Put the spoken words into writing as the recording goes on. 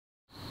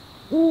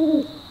Hey.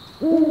 Oh,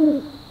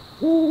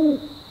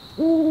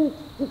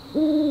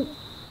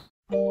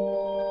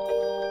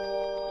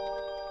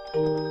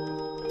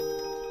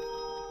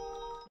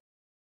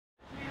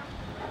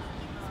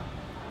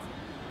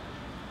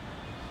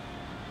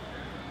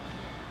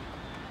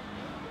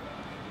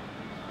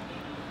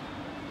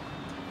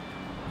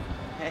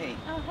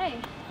 hey. Hey,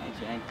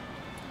 Jane.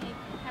 Hey,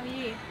 how are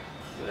you?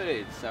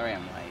 Good. Sorry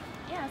I'm late.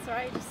 Yeah, it's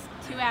alright, just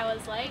 2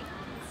 hours late.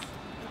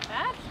 It's not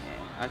bad. Yeah.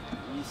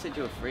 You said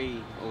you were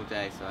free all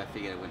day, so I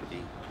figured it wouldn't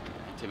be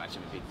too much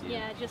of a big deal.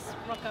 Yeah, just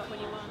rock up when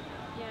you want.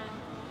 Yeah.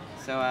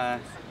 So, I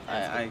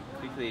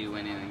quickly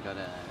went in and got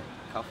a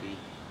coffee.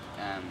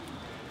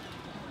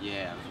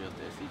 Yeah, I was real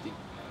thirsty. Did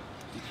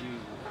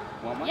you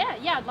want one?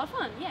 Yeah, I'd love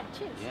one. Yeah,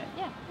 cheers. Yeah?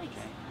 Yeah, thanks.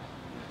 Okay.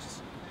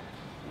 Just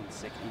 1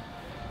 second.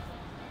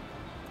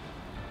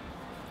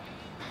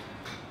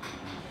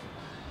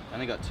 I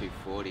only got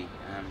 240. I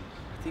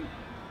think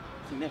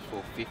they're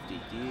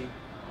 450.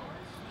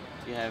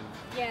 Do you have?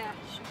 Yeah,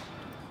 sure.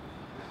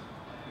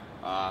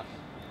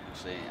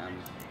 Actually, I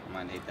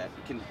might need that.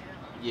 You can.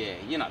 Yeah,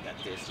 you're not that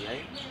thirsty, are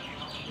you?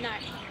 No,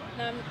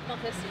 I'm not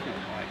thirsty.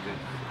 Alright, good.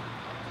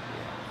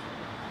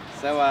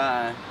 So,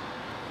 yeah,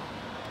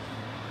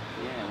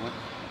 what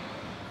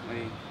have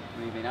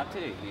you been up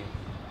to?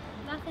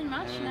 Nothing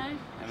much, no.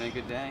 Having a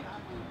good day?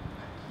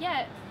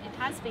 Yeah, it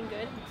has been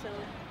good until...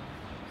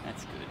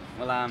 That's good.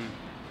 Well,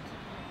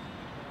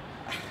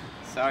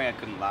 sorry I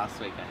couldn't last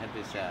week. I had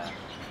this,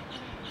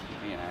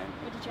 you know...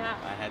 What did you have?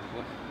 I had,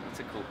 what's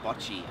it called?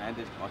 Bocce. I had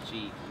this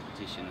bocce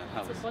competition that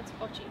What's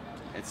bocce?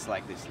 It's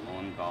like this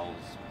lawn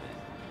bowls, but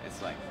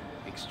it's like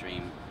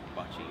extreme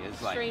bocce.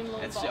 It's extreme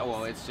like, lawn bowls?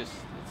 Well, it's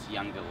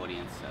younger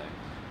audience, so...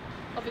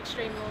 Of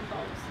extreme lawn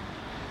bowls?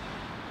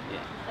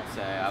 Yeah.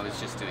 So I was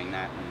just doing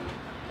that, and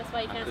that's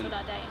why you cancelled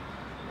our date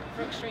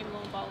for extreme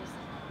lawn bowls.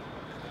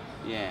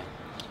 Yeah.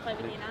 Did you play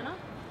with your nana?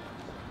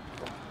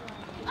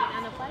 Did your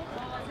nana play?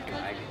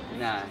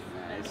 No,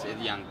 it's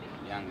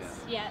younger.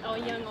 Yeah,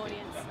 young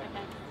audience.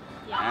 Okay.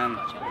 Yeah.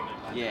 Gotcha.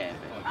 Yeah.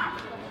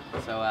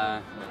 So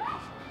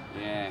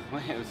yeah,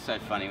 it was so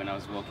funny when I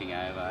was walking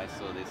over. I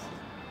saw this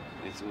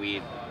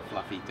weird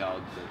fluffy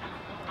dog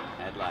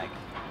that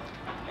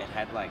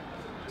had like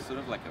sort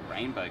of like a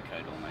rainbow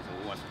coat almost.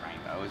 It wasn't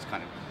rainbow. It was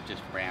kind of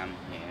just brown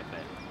hair, but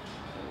it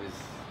was.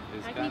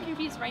 How can you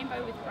confuse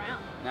rainbow with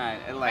brown? No,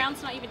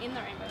 brown's not even in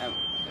the rainbow.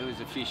 It was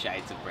a few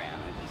shades of brown.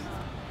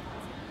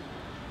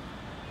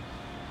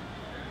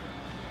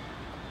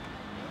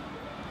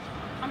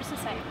 I'm just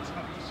gonna say,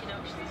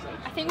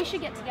 I think we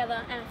should get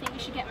together and I think we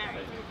should get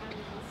married.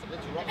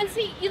 And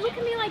see, you look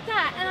at me like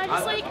that and I'm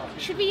just like,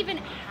 should we even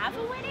have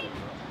a wedding?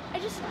 I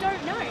just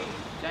don't know.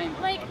 Jane.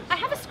 Like, I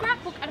have a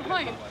scrapbook at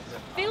home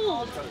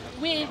filled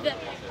with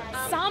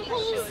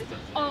samples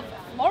of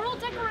floral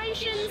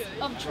decorations,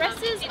 of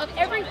dresses, of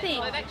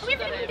everything. We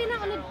haven't even been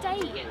out on a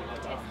date.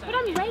 But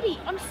I'm ready.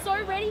 I'm so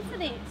ready for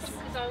this.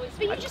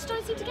 But you just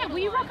don't seem to get. Will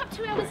you rock up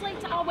 2 hours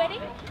late to our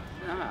wedding?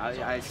 No,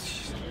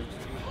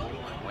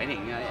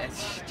 wedding.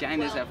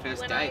 Jane is our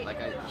first date. Like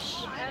have a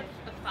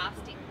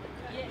fasting.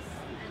 Yes.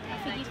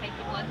 And they take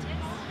your blood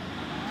test.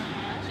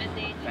 And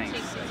then it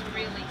takes this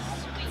really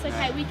sweet. It's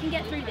okay. We can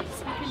get through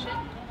this.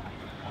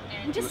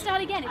 We'll just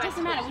start again. It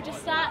doesn't matter. We'll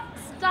just start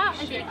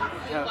again.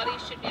 Your body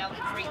should be able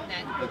to bring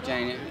that. Look,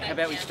 Jane, how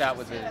about we start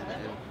with a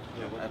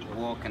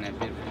walk and a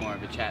bit more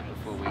of a chat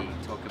before we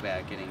talk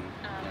about getting,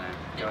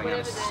 going on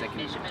a second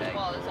date.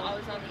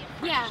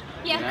 Yeah,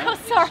 You of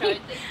course,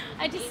 sorry.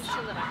 I just,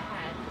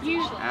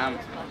 you're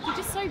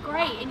just so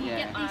great, and you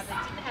get these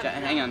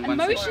hang on, one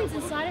emotions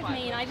inside of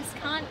me, and I just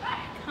can't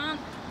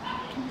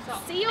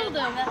conceal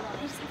them.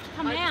 They just have to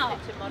come out.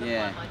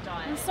 Yeah.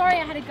 I'm sorry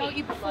I had to go at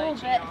you before,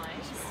 but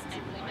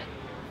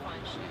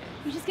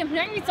you just can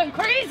make me so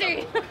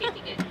crazy. So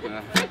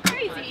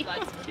crazy.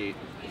 Cute.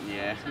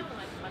 Yeah.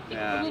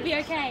 We'll be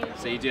okay.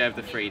 So you do have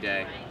the free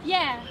day?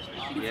 Yeah.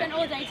 We can spend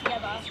all day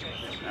together.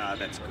 Oh,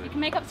 that's good. We can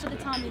make up for the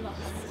time we lost.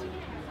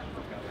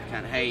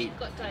 Hey,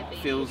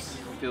 Phil's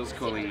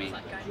calling me.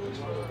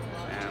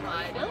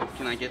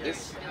 Can I get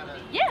this?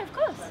 Yeah, of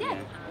course, yeah.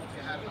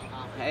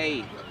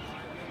 Hey,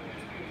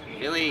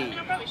 Billy.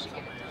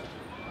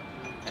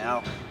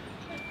 Al.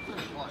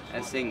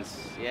 How's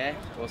things? Yeah?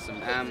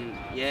 Awesome.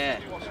 Yeah.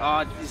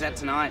 Oh, is that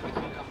tonight?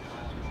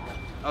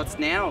 Oh, it's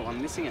now.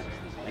 I'm missing it.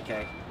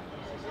 Okay.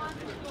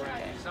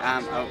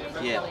 Oh,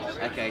 yeah.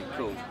 Okay,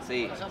 cool.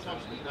 See you.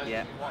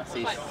 Yeah.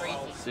 See you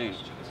soon.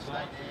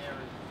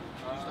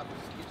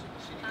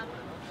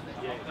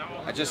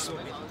 I just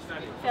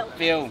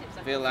Phil,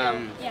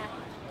 yeah.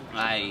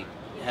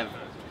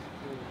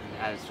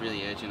 it's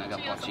really urgent. I got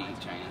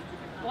bocce training.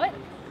 What?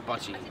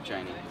 Bocce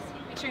training.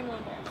 Extreme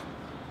lawn ball.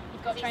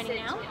 You've got training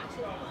now?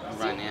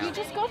 Right now. You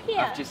just got here.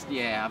 Are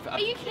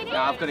you kidding? No,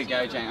 I've got to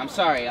go, Jane. I'm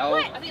sorry.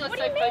 What do you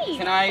mean?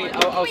 Can I?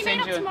 I'll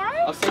send you.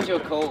 Tomorrow? I'll send you a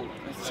call.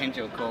 I'll send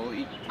you a call.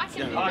 Wait! I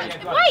can move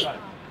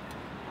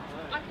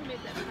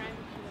that frame.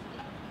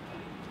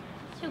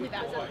 He'll be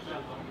back. He'll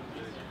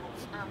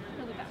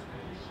be back.